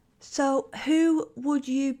So who would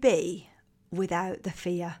you be without the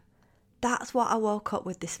fear? That's what I woke up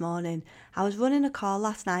with this morning. I was running a call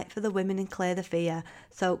last night for the women in Clear the Fear,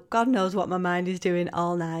 so God knows what my mind is doing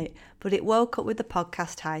all night, but it woke up with the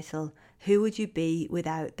podcast title, Who Would You Be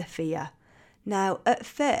Without the Fear? Now, at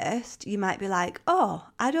first, you might be like, oh,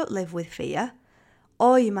 I don't live with fear.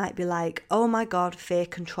 Or you might be like, oh my God, fear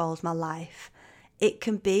controls my life. It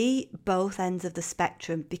can be both ends of the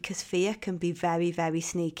spectrum because fear can be very, very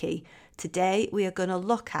sneaky. Today, we are going to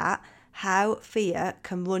look at how fear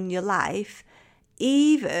can run your life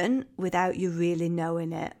even without you really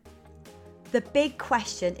knowing it. The big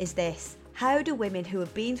question is this: how do women who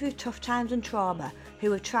have been through tough times and trauma,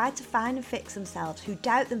 who have tried to find and fix themselves, who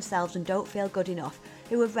doubt themselves and don't feel good enough,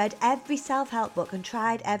 who have read every self-help book and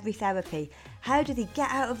tried every therapy, how do they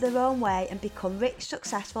get out of their own way and become rich,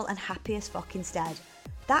 successful and happy as fuck instead?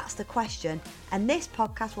 That's the question, and this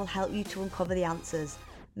podcast will help you to uncover the answers.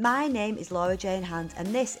 My name is Laura Jane Hand, and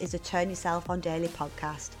this is a Turn Yourself On Daily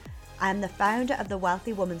podcast. I am the founder of the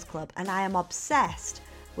Wealthy Women's Club, and I am obsessed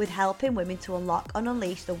with helping women to unlock and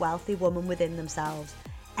unleash the wealthy woman within themselves.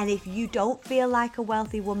 And if you don't feel like a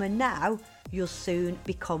wealthy woman now, you'll soon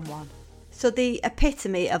become one. So the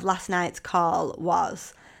epitome of last night's call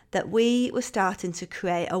was that we were starting to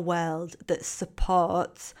create a world that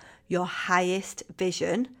supports your highest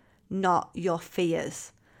vision, not your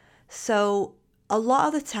fears. So a lot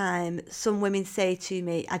of the time, some women say to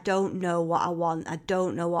me, I don't know what I want. I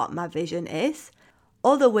don't know what my vision is.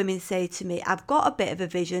 Other women say to me, I've got a bit of a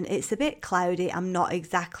vision. It's a bit cloudy. I'm not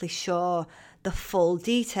exactly sure the full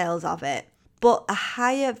details of it. But a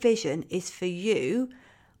higher vision is for you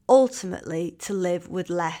ultimately to live with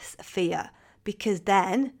less fear, because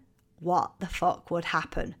then what the fuck would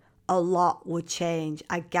happen? A lot would change.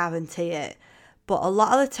 I guarantee it. But a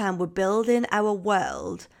lot of the time we're building our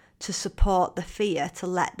world to support the fear, to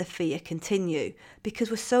let the fear continue, because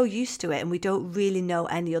we're so used to it and we don't really know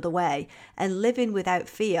any other way. And living without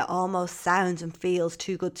fear almost sounds and feels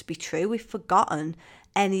too good to be true. We've forgotten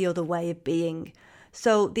any other way of being.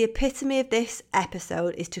 So the epitome of this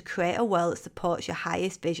episode is to create a world that supports your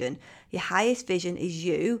highest vision. Your highest vision is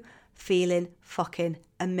you feeling fucking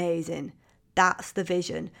amazing. That's the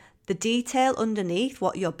vision. The detail underneath,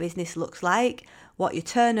 what your business looks like, what your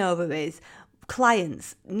turnover is,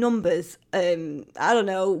 clients, numbers, I don't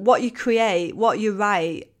know, what you create, what you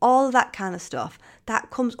write, all of that kind of stuff, that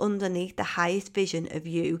comes underneath the highest vision of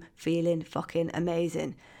you feeling fucking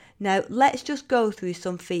amazing. Now, let's just go through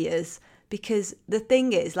some fears, because the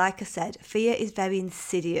thing is, like I said, fear is very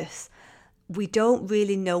insidious. We don't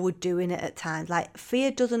really know we're doing it at times. Like,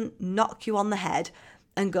 fear doesn't knock you on the head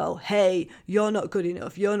and go, hey, you're not good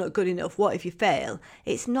enough, what if you fail?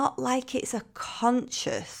 It's not like it's a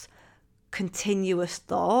conscious continuous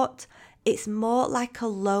thought. It's more like a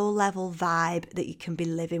low-level vibe that you can be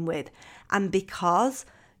living with. And because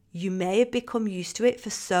you may have become used to it for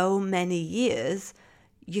so many years,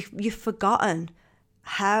 you've forgotten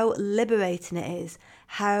how liberating it is,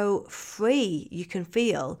 how free you can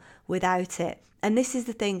feel without it. And this is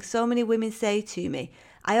the thing, so many women say to me,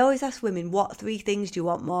 I always ask women, what 3 things do you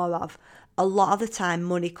want more of? A lot of the time,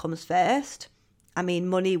 money comes first. I mean,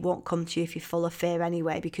 money won't come to you if you're full of fear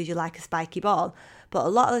anyway, because you're like a spiky ball. But a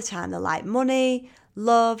lot of the time, they're like money,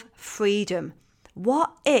 love, freedom.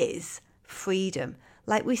 What is freedom?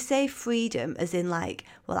 Like, we say freedom as in like,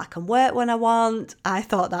 well, I can work when I want. I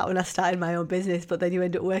thought that when I started my own business, but then you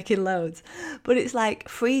end up working loads. But it's like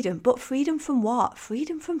freedom. But freedom from what?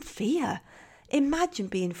 Freedom from fear. Imagine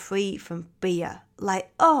being free from fear.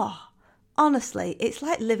 Like, oh, honestly, it's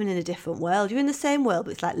like living in a different world. You're in the same world,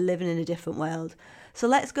 but it's like living in a different world. So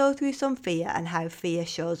let's go through some fear and how fear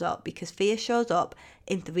shows up, because fear shows up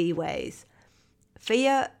in 3 ways.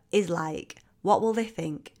 Fear is like, what will they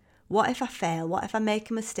think? What if I fail? What if I make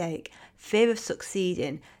a mistake? Fear of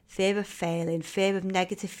succeeding, fear of failing, fear of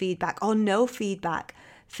negative feedback or no feedback.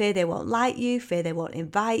 Fear they won't like you, fear they won't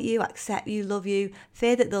invite you, accept you, love you,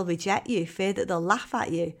 fear that they'll reject you, fear that they'll laugh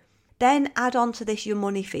at you. Then add on to this your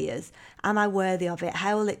money fears. Am I worthy of it?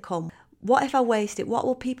 How will it come? What if I waste it? What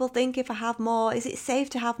will people think if I have more? Is it safe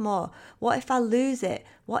to have more? What if I lose it?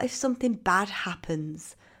 What if something bad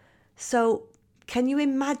happens? So can you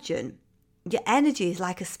imagine? Your energy is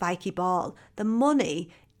like a spiky ball. The money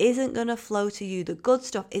isn't going to flow to you. The good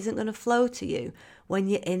stuff isn't going to flow to you when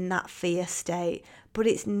you're in that fear state. But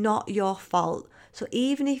it's not your fault. So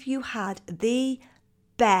even if you had the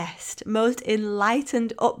best, most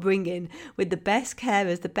enlightened upbringing with the best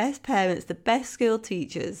carers, the best parents, the best school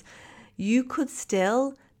teachers, you could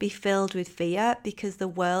still be filled with fear because the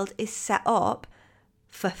world is set up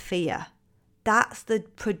for fear. That's the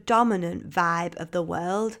predominant vibe of the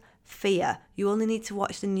world, fear. You only need to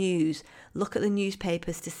watch the news, look at the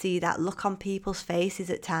newspapers to see that, look on people's faces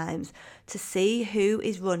at times to see who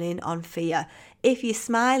is running on fear. If you're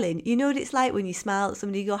smiling, you know what it's like when you smile at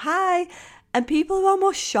somebody, you go, hi, and people are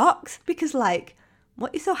almost shocked because like,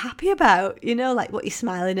 what are you so happy about? You know, like, what, you're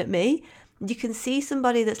smiling at me? You can see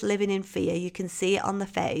somebody that's living in fear. You can see it on the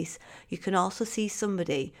face. You can also see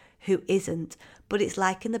somebody who isn't. But it's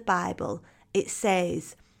like in the Bible, it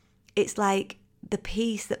says, it's like the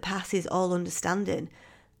peace that passes all understanding.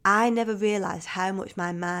 I never realised how much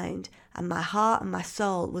my mind and my heart and my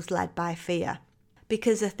soul was led by fear.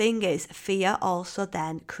 Because the thing is, fear also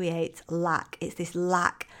then creates lack. It's this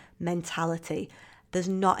lack mentality. There's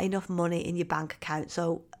not enough money in your bank account.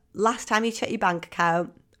 So last time you checked your bank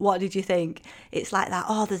account, what did you think? It's like that,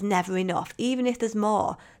 oh, there's never enough. Even if there's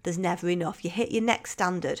more, there's never enough. You hit your next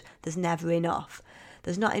standard, there's never enough.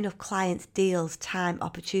 There's not enough clients, deals, time,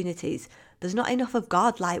 opportunities. There's not enough of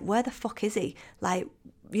God. Like, where the fuck is he? Like,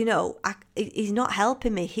 you know, he's not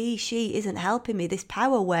helping me. He, she isn't helping me. This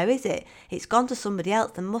power, where is it? It's gone to somebody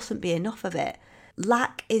else. There mustn't be enough of it.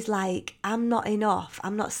 Lack is like, I'm not enough.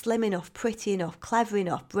 I'm not slim enough, pretty enough, clever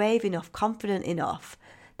enough, brave enough, confident enough.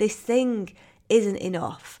 This thing isn't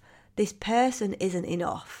enough. This person isn't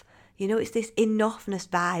enough. You know, it's this enoughness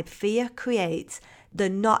vibe. Fear creates the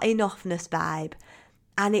not enoughness vibe.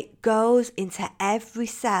 And it goes into every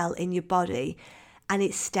cell in your body and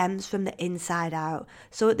it stems from the inside out.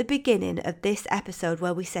 So at the beginning of this episode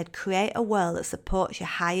where we said create a world that supports your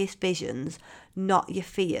highest visions, not your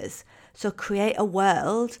fears. So create a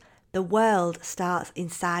world, the world starts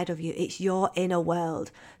inside of you. It's your inner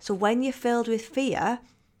world. So when you're filled with fear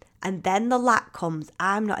and then the lack comes,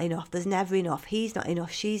 I'm not enough, there's never enough, he's not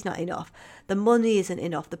enough, she's not enough, the money isn't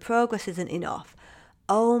enough, the progress isn't enough.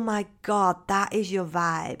 Oh my God, that is your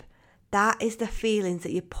vibe. That is the feelings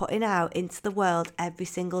that you're putting out into the world every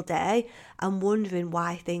single day and wondering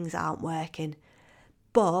why things aren't working.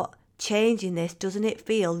 But changing this, doesn't it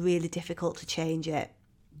feel really difficult to change it?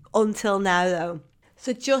 Until now though.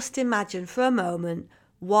 So just imagine for a moment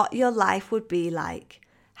what your life would be like.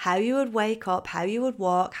 How you would wake up, how you would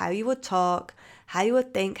walk, how you would talk, how you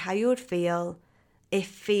would think, how you would feel if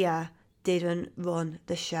fear didn't run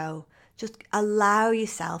the show. Just allow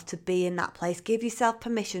yourself to be in that place. Give yourself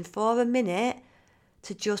permission for a minute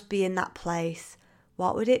to just be in that place.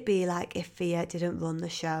 What would it be like if fear didn't run the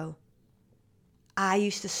show? I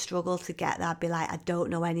used to struggle to get there. I'd be like, I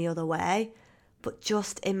don't know any other way. But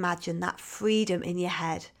just imagine that freedom in your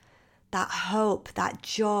head, that hope, that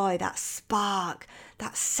joy, that spark,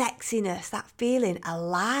 that sexiness, that feeling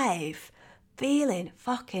alive, feeling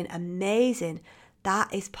fucking amazing.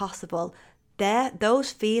 That is possible.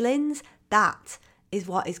 Those feelings, that is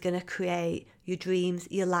what is going to create your dreams,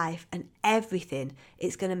 your life, and everything.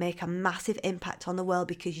 It's going to make a massive impact on the world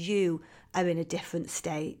because you are in a different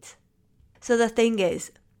state. So the thing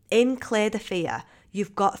is, in Clear the Fear,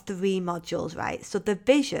 you've got 3 modules, right? So the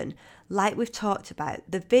vision, like we've talked about,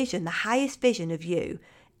 the vision, the highest vision of you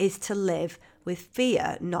is to live with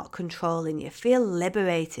fear not controlling you. Feel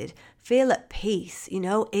liberated, feel at peace, you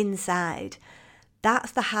know, inside.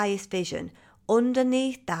 That's the highest vision.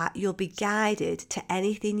 Underneath that, you'll be guided to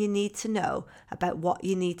anything you need to know about what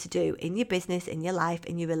you need to do in your business, in your life,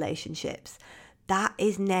 in your relationships. That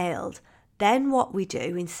is nailed. Then what we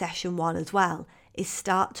do in session 1 as well is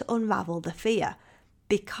start to unravel the fear,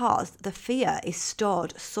 because the fear is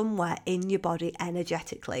stored somewhere in your body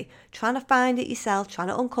energetically. Trying to find it yourself, trying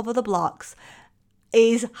to uncover the blocks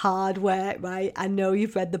is hard work, right? I know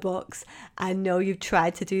you've read the books. I know you've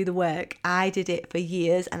tried to do the work. I did it for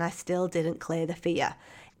years and I still didn't clear the fear.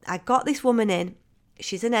 I got this woman in.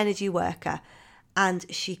 She's an energy worker and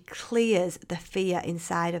she clears the fear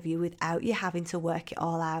inside of you without you having to work it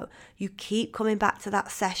all out. You keep coming back to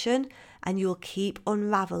that session and you'll keep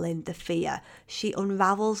unraveling the fear. She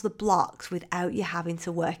unravels the blocks without you having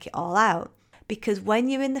to work it all out. Because when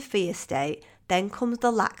you're in the fear state, then comes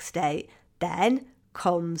the lack state, then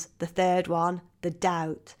comes the third one, the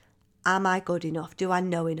doubt. Am I good enough? Do I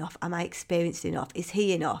know enough? Am I experienced enough? Is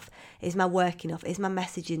he enough? Is my work enough? Is my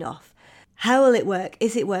message enough? How will it work?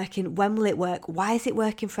 Is it working? When will it work? Why is it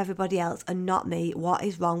working for everybody else and not me? What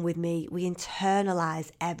is wrong with me? We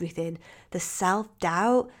internalize everything. The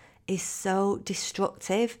self-doubt is so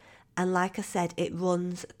destructive. And like I said, it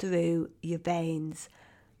runs through your veins.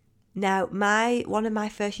 Now, one of my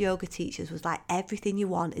first yoga teachers was like, everything you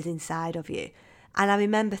want is inside of you. And I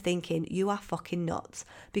remember thinking, you are fucking nuts.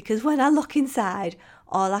 Because when I look inside,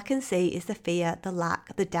 all I can see is the fear, the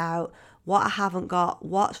lack, the doubt, what I haven't got,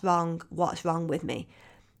 what's wrong with me.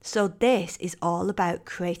 So this is all about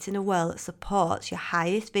creating a world that supports your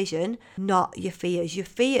highest vision, not your fears. Your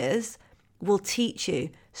fears will teach you,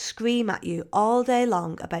 scream at you all day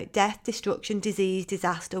long about death, destruction, disease,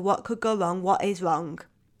 disaster, what could go wrong, what is wrong.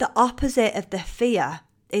 The opposite of the fear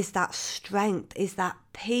is that strength, is that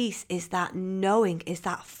peace, is that knowing, is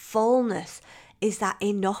that fullness, is that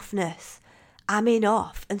enoughness. I'm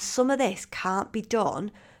enough. And some of this can't be done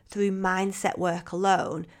through mindset work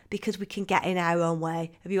alone because we can get in our own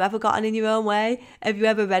way. Have you ever gotten in your own way? Have you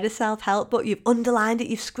ever read a self-help book? You've underlined it,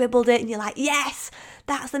 you've scribbled it, and you're like, yes,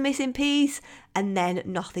 that's the missing piece. And then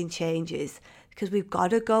nothing changes because we've got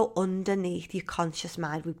to go underneath your conscious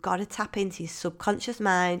mind. We've got to tap into your subconscious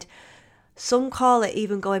mind. Some call it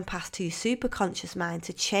even going past to your superconscious mind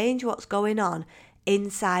to change what's going on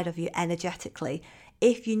inside of you energetically.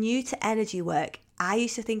 If you're new to energy work, I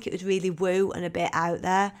used to think it was really woo and a bit out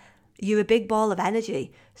there. You're a big ball of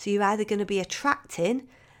energy. So you're either going to be attracting,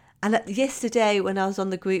 and yesterday when I was on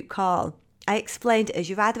the group call, I explained it as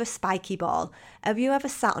you're either a spiky ball. Have you ever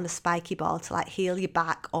sat on a spiky ball to like heal your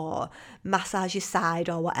back or massage your side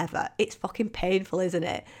or whatever? It's fucking painful, isn't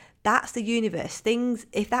it? That's the universe. Things,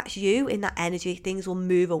 if that's you in that energy, things will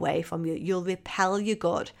move away from you. You'll repel your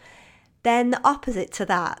good. Then the opposite to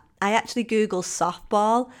that, I actually Googled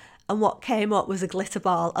softball, and what came up was a glitter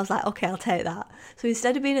ball. I was like, okay, I'll take that. So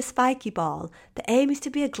instead of being a spiky ball, the aim is to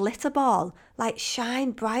be a glitter ball. Like,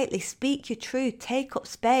 shine brightly, speak your truth, take up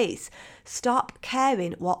space. Stop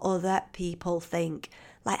caring what other people think.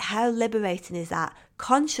 Like, how liberating is that?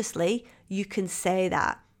 Consciously, you can say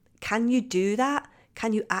that. Can you do that?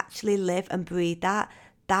 Can you actually live and breathe that?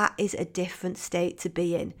 That is a different state to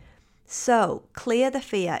be in. So, clear the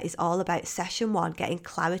fear is all about session 1, getting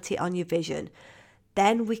clarity on your vision.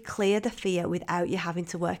 Then we clear the fear without you having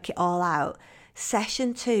to work it all out.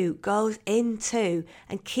 Session 2 goes into,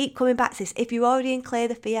 and keep coming back to this. If you're already in clear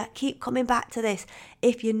the fear, keep coming back to this.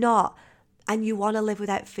 If you're not, and you want to live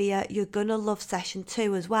without fear, you're going to love session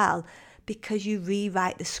 2 as well, because you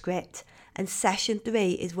rewrite the script. And session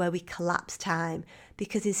 3 is where we collapse time,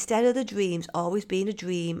 because instead of the dreams always being a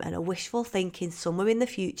dream and a wishful thinking somewhere in the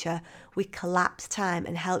future, we collapse time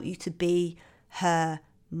and help you to be her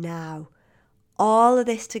now. All of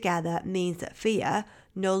this together means that fear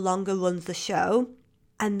no longer runs the show,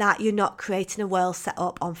 and that you're not creating a world set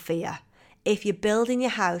up on fear. If you're building your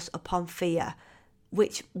house upon fear,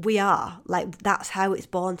 which we are, like, that's how it's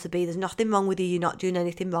born to be. There's nothing wrong with you. You're not doing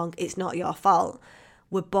anything wrong. It's not your fault.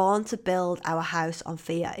 We're born to build our house on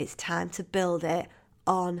fear. It's time to build it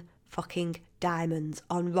on fucking diamonds,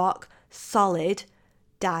 on rock solid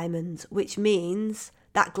diamonds, which means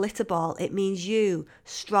that glitter ball, it means you,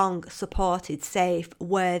 strong, supported, safe,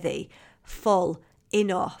 worthy, full,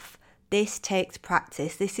 enough. This takes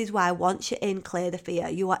practice. This is why once you're in clear the fear,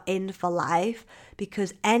 you are in for life,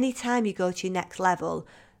 because anytime you go to your next level,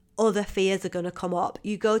 other fears are going to come up.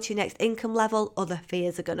 You go to your next income level, other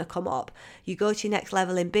fears are going to come up. You go to your next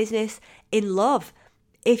level in business, in love.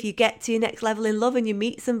 If you get to your next level in love and you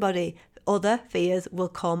meet somebody, other fears will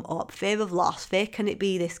come up. Fear of loss, fear, can it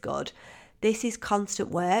be this good? This is constant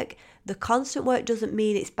work. The constant work doesn't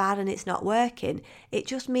mean it's bad and it's not working. It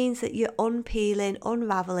just means that you're unpeeling,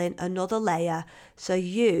 unraveling another layer so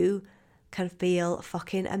you can feel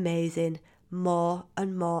fucking amazing more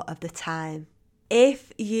and more of the time.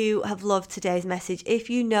 If you have loved today's message, if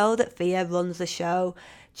you know that fear runs the show,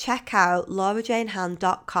 check out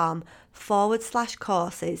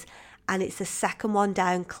laurajanehan.com/courses, and it's the second one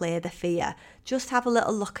down, Clear the Fear. Just have a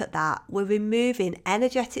little look at that. We're removing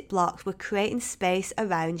energetic blocks. We're creating space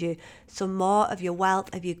around you so more of your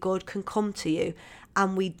wealth, of your good can come to you.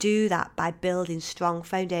 And we do that by building strong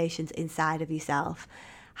foundations inside of yourself.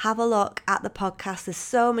 Have a look at the podcast. There's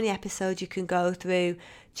so many episodes you can go through.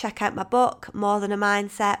 Check out my book, More Than a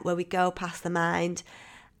Mindset, where we go past the mind.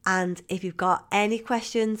 And if you've got any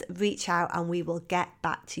questions, reach out and we will get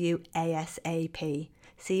back to you ASAP.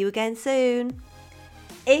 See you again soon.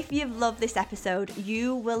 If you've loved this episode,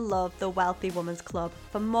 you will love the Wealthy Woman's Club.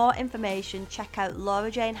 For more information, check out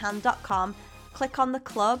laurajanehan.com, click on the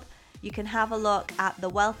club. You can have a look at the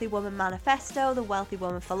Wealthy Woman Manifesto, the Wealthy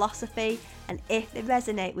Woman Philosophy, and if they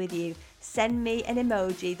resonate with you, send me an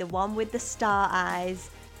emoji, the one with the star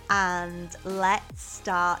eyes, and let's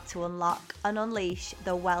start to unlock and unleash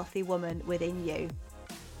the wealthy woman within you.